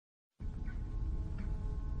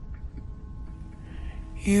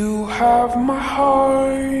You have my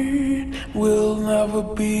heart, we'll never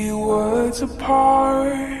be worlds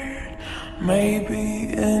apart.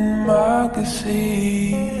 Maybe in magazines,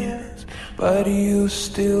 but you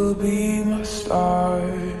still be my star,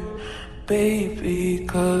 baby.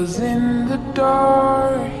 'Cause in the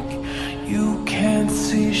dark, you can't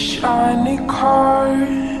see shiny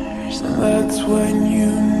cars, and that's when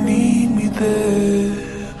you need me there.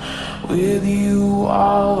 With you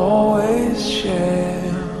I'll always share.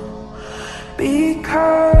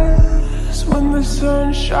 Because when the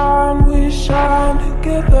sun shines, we shine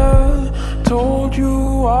together. Told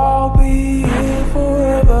you I'll be here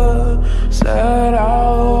forever. Said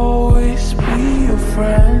I'll always be your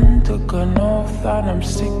friend. Took an oath that I'm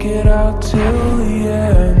stick it out till the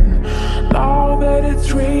end. Now that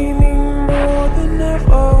it's raining more than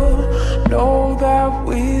ever, know that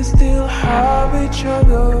we still have each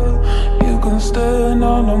other. You can stand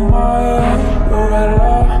under my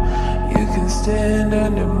umbrella. You can stand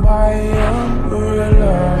under my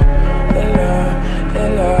umbrella. Ella,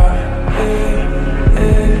 Ella, eh,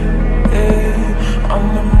 eh, eh.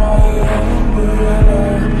 Under my umbrella.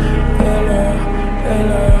 Ella,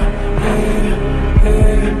 Ella, eh,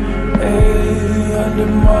 eh, eh.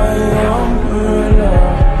 Under my umbrella.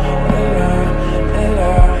 Ella,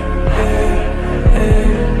 Ella, eh, eh,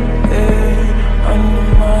 eh. Under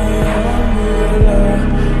my umbrella.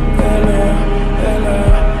 Ella, Ella.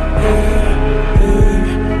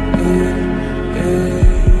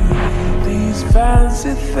 These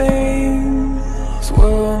fancy things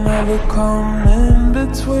will never come in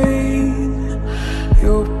between.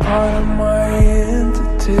 You're part of my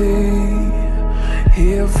entity,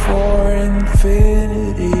 here for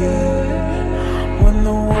infinity. When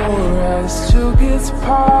the war has took its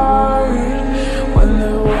part, when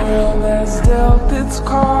the world has dealt its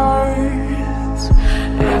cards,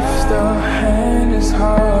 if the hand is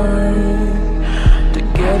hard,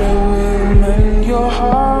 together we'll mend your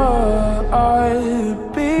heart.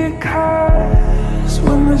 Because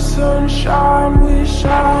when the sun shines, we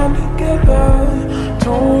shine together.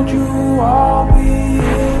 Told you I'll be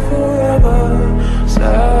here forever.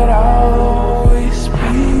 Said I'll always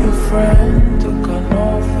be your friend. Took an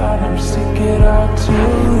oath that I'm stick it out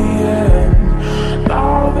till the end.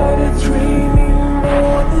 Now that it's raining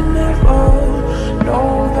more than ever,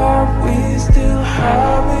 know that we still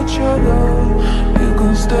have each other. You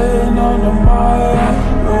can stand under my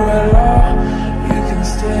umbrella. You can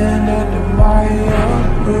stand under my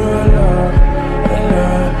umbrella. Ella,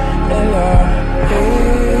 Ella, hey.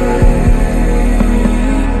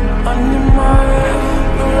 Under my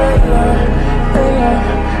umbrella. Ella,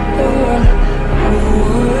 Ella,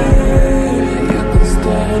 ooh, you can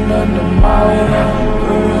stand under my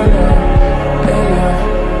umbrella. Ella,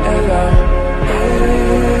 Ella,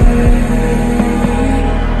 hey.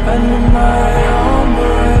 Under my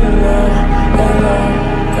umbrella. Ella,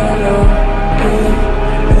 Ella, hey,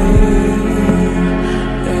 hey,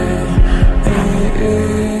 hey, hey.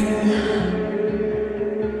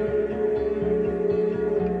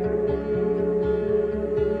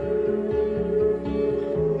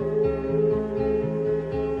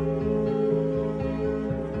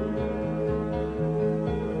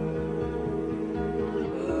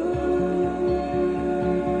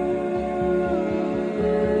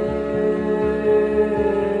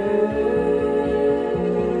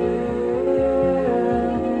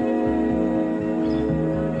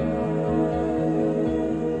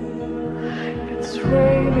 It's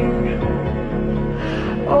raining,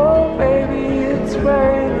 oh baby, it's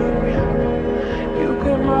raining. You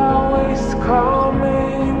can always come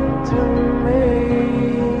into me,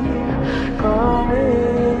 come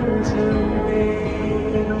into me.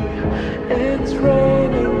 It's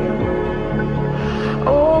raining,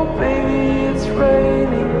 oh baby, it's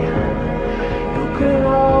raining. You can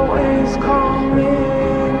always come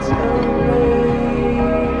into me,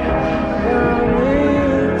 come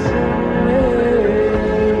into me.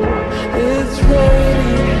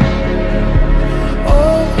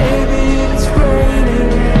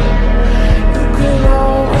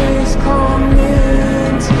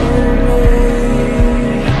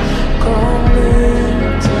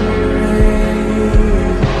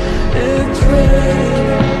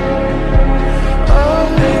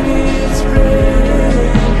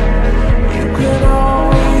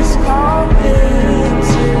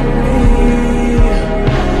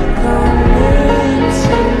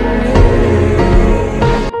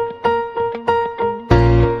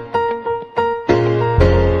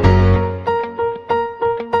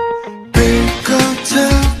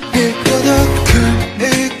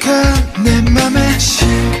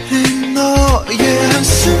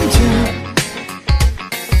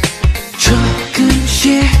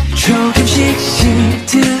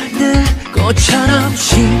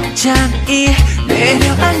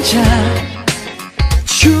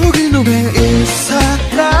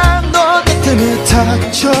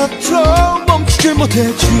 다쳐도 멈추질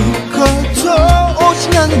못해 죽어도 오직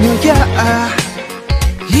나는 너야.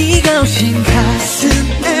 네가 오신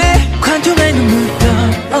가슴에 관통할 눈물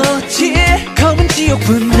떨어질 검은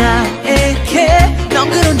지옥뿐 나에게 넌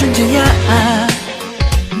그런 존재야.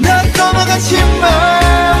 난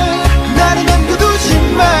떠나가지만 나를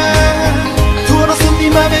남겨두지만 돌아서 네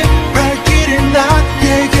맘의 발길을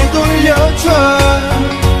나에게 돌려줘.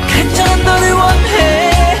 간절한 너를 원해.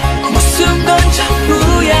 무슨 건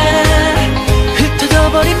전부야.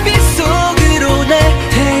 흩어져버린 빛 속으로 날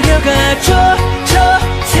데려가줘. 저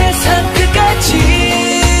세상 끝까지.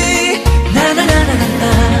 나나나나나나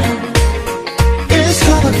It's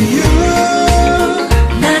gonna be you.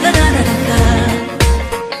 나나나나나나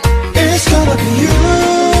It's gonna be you.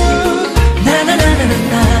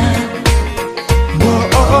 나나나나나나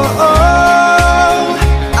Whoa,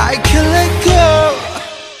 I can't let go.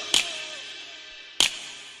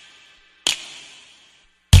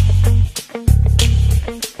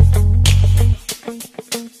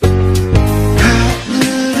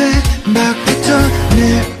 하늘에 막 붙은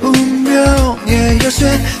내 운명의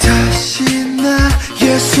열쇠 다시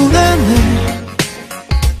나의 손 안에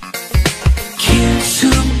긴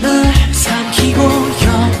숨을 삼키고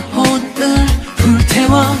영혼을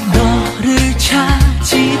불태워 너를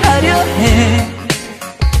차지하려 해.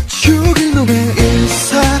 죽일 놈의 이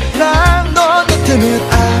사랑 너 때문에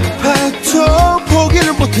아파도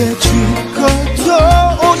포기를 못해 죽어도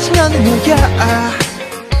오직 나는 너야.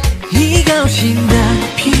 네가 오신 난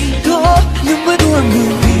피도 눈물도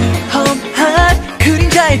없는 위험한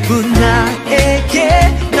그림자일 뿐 나에게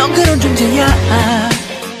넌 그런 존재야.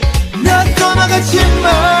 난 떠나가지만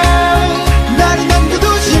나를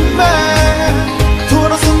남겨두지만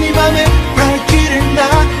돌아서 네 맘의 발길을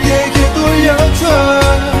나에게 돌려줘.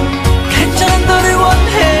 간절한 너를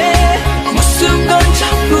원해. 무슨 건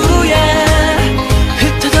전부야.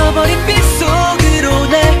 흩어져버린 빛 속으로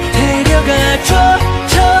날 데려가줘.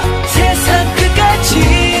 저 세상 끝까지.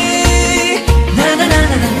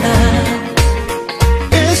 나나나나나나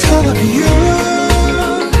It's gonna be you.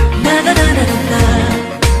 나나나나나나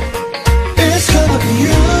It's gonna be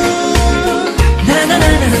you.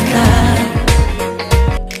 나나나나나나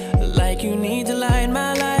Like you need to light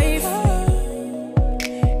my life.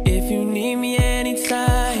 If you need me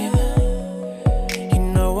anytime, you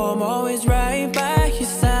know I'm always right by your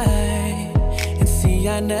side. And see,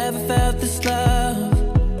 I never felt this love.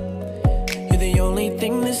 You're the only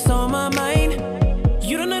thing that's on my mind.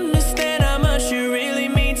 You don't understand how much you really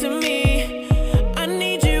mean to me. I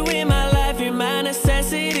need you in my life, you're my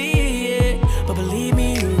necessity, yeah. But believe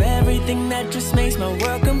me, you're everything that just makes my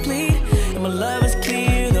world complete. And my love is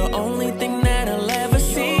clear, the only thing that I'll ever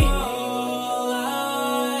see. All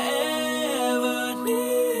I ever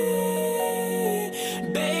need.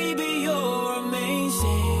 Baby, you're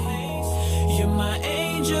amazing. You're my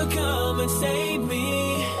angel, come and save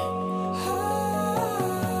me.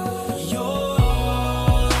 You're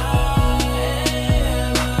all I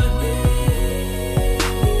ever need.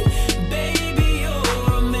 Baby,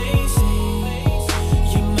 you're amazing.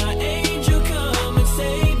 You're my angel, come and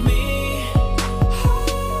save me.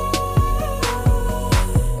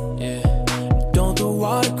 Yeah. Don't the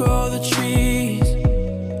water grow the trees?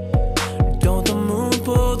 Don't the moon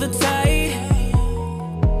pull the tide?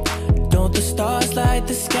 Don't the stars light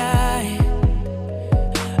the sky?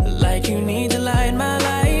 Like you need to light my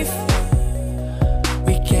life.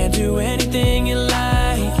 We can't do anything you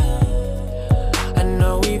like. I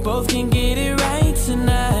know we both can get it right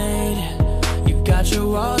tonight. You got your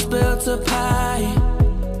walls built up high.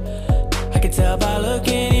 I can tell by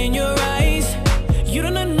looking in your eyes. You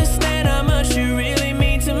don't understand how much you really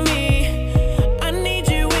mean to me. I need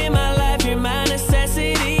you in my life, you're my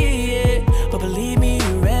necessity, yeah. But believe me,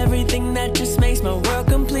 you're everything that just makes my world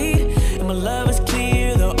complete. And my love is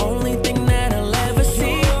clear, the only thing that I'll ever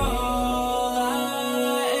see. All I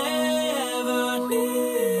ever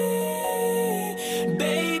need.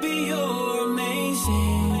 Baby, you're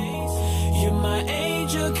amazing. You're my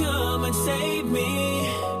angel, come and save me.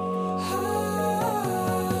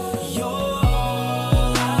 You're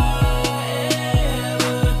all I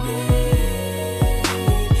ever need.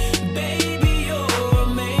 Baby, you're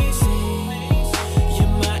amazing.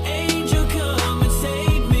 You're my angel, come and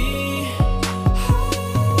save me.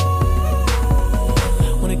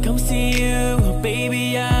 When it comes to you,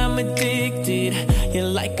 baby, I'm addicted. You're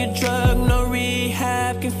like a drug, no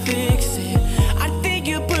rehab can fix it.